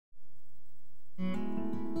The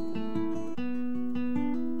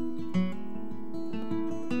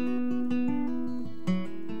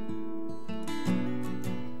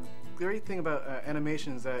great thing about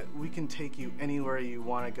animation is that we can take you anywhere you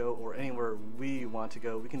want to go or anywhere we want to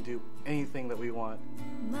go. We can do anything that we want.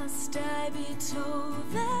 Must I be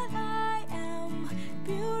told that I am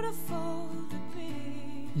beautiful to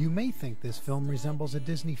be? You may think this film resembles a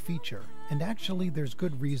Disney feature, and actually there's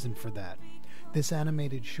good reason for that. This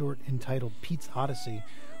animated short entitled PETES Odyssey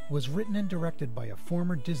was written and directed by a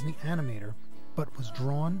former Disney animator, but was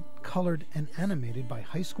drawn, colored, and animated by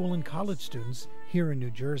high school and college students here in New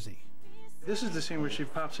Jersey. This is the scene where she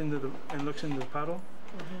pops into and looks into the puddle.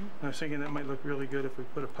 And I was thinking that might look really good if we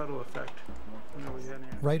put a puddle effect.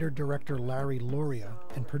 Writer-director Larry Lauria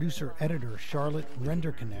and producer-editor Charlotte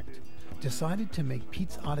Rinderknecht decided to make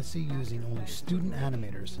PETES Odyssey using only student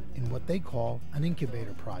animators in what they call an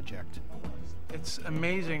incubator project. It's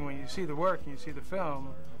amazing when you see the work and you see the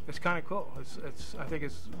film. It's kind of cool. I think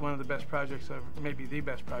it's one of the best projects, maybe the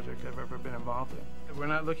best project I've ever been involved in. We're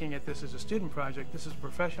not looking at this as a student project. This is a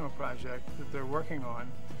professional project that they're working on,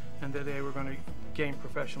 and that they were going to gain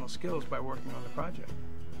professional skills by working on the project.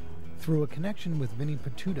 Through a connection with Vincent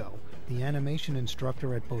Potuto, the animation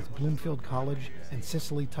instructor at both Bloomfield College and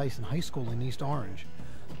Cicely Tyson High School in East Orange,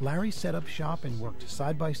 Larry set up shop and worked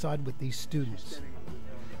side by side with these students.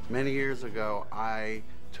 Many years ago, I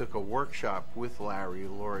took a workshop with Larry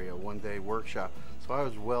Lauria, one-day workshop, so I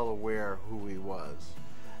was well aware who he was.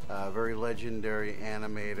 A very legendary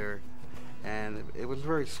animator, and it was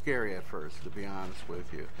very scary at first, to be honest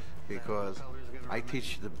with you, because I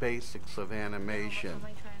teach the basics of animation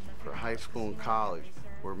for high school and college.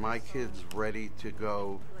 Were my kids ready to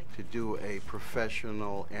go to do a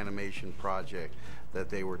professional animation project that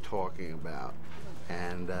they were talking about?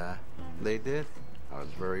 And they did. I was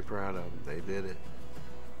very proud of them. They did it.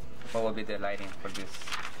 What will be the lighting for this?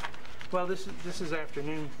 Well, this is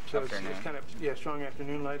afternoon, so it's kind of strong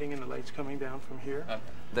afternoon lighting, and the light's coming down from here. Okay.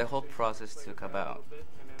 The whole process took about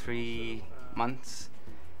 3 months,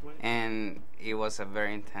 and it was a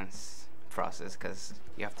very intense process because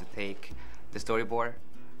you have to take the storyboard,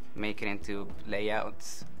 make it into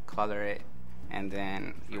layouts, color it, and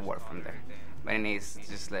then you work from there. But it needs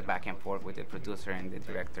just like back and forth with the producer and the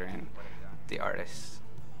director and the artists.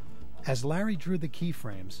 As Larry drew the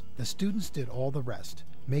keyframes, the students did all the rest,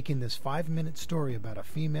 making this 5-minute story about a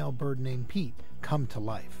female bird named Pete come to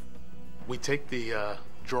life. We take the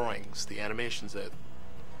drawings, the animations that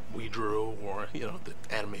we drew, or the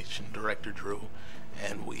animation director drew,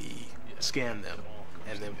 and we scan them,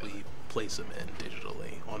 and then we place them in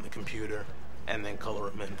digitally on the computer, and then color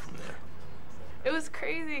them in from there. It was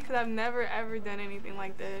crazy because I've never ever done anything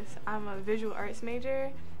like this. I'm a visual arts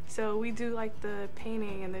major, so we do like the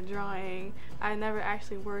painting and the drawing. I never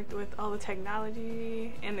actually worked with all the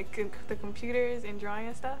technology and the computers and drawing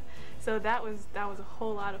and stuff. So that was a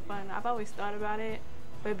whole lot of fun. I've always thought about it,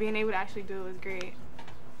 but being able to actually do it was great.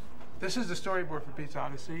 This is the storyboard for PETES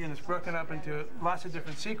Odyssey, and it's broken up into lots of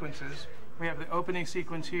different sequences. We have the opening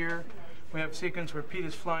sequence here. We have a sequence where Pete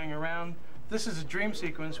is flying around. This is a dream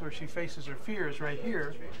sequence where she faces her fears right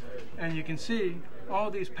here. And you can see all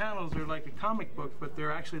these panels are like a comic book, but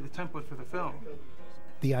they're actually the template for the film.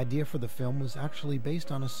 The idea for the film was actually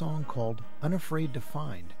based on a song called UNAFRAID to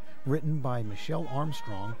FIND, written by Michelle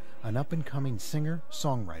Armstrong, an up-and-coming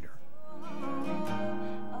singer-songwriter.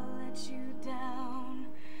 I'll let you down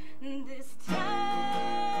this time.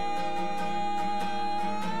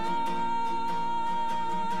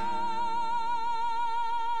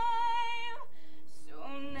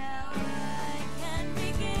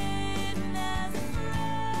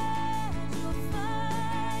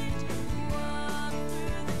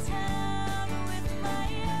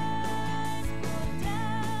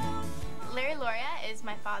 Larry Lauria is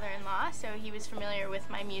my father-in-law, so he was familiar with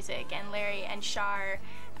my music, and Larry and Char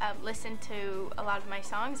listened to a lot of my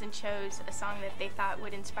songs and chose a song that they thought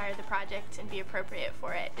would inspire the project and be appropriate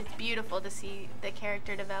for it. It's beautiful to see the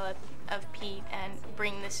character develop of Pete and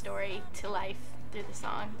bring the story to life through the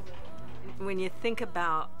song. When you think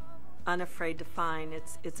about Unafraid to Find,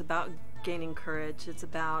 it's about gaining courage. It's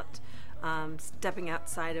about stepping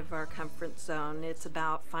outside of our comfort zone. It's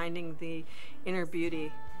about finding the inner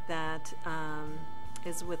beauty that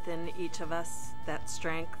is within each of us, that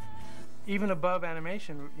strength. Even above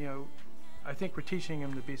animation, I think we're teaching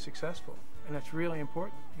them to be successful, and that's really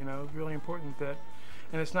important. Really important that,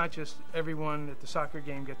 and it's not just everyone at the soccer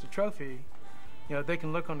game gets a trophy. They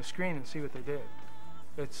can look on the screen and see what they did.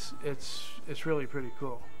 It's really pretty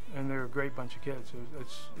cool, and they're a great bunch of kids.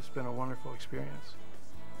 It's been a wonderful experience.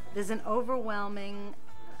 There's an overwhelming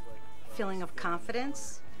feeling of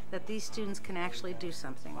confidence that these students can actually do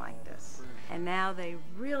something like this. And now they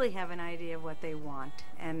really have an idea of what they want,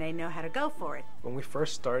 and they know how to go for it. When we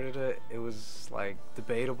first started it, it was like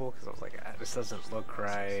debatable because I was like, this doesn't look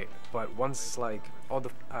right. But once like all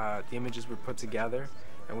the images were put together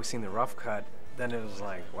and we seen the rough cut, then it was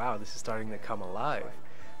like, wow, this is starting to come alive.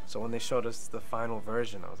 So when they showed us the final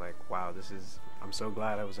version, I was like, wow, I'm so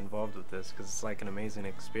glad I was involved with this because it's like an amazing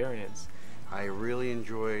experience. I really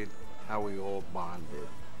enjoyed how we all bonded.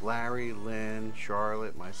 Larry, Lynn,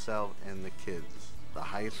 Charlotte, myself, and the kids, the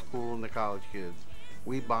high school and the college kids,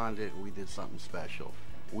 we bonded, we did something special.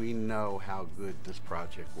 We know how good this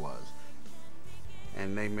project was.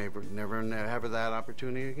 And they may never have that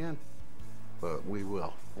opportunity again, but we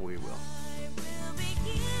will.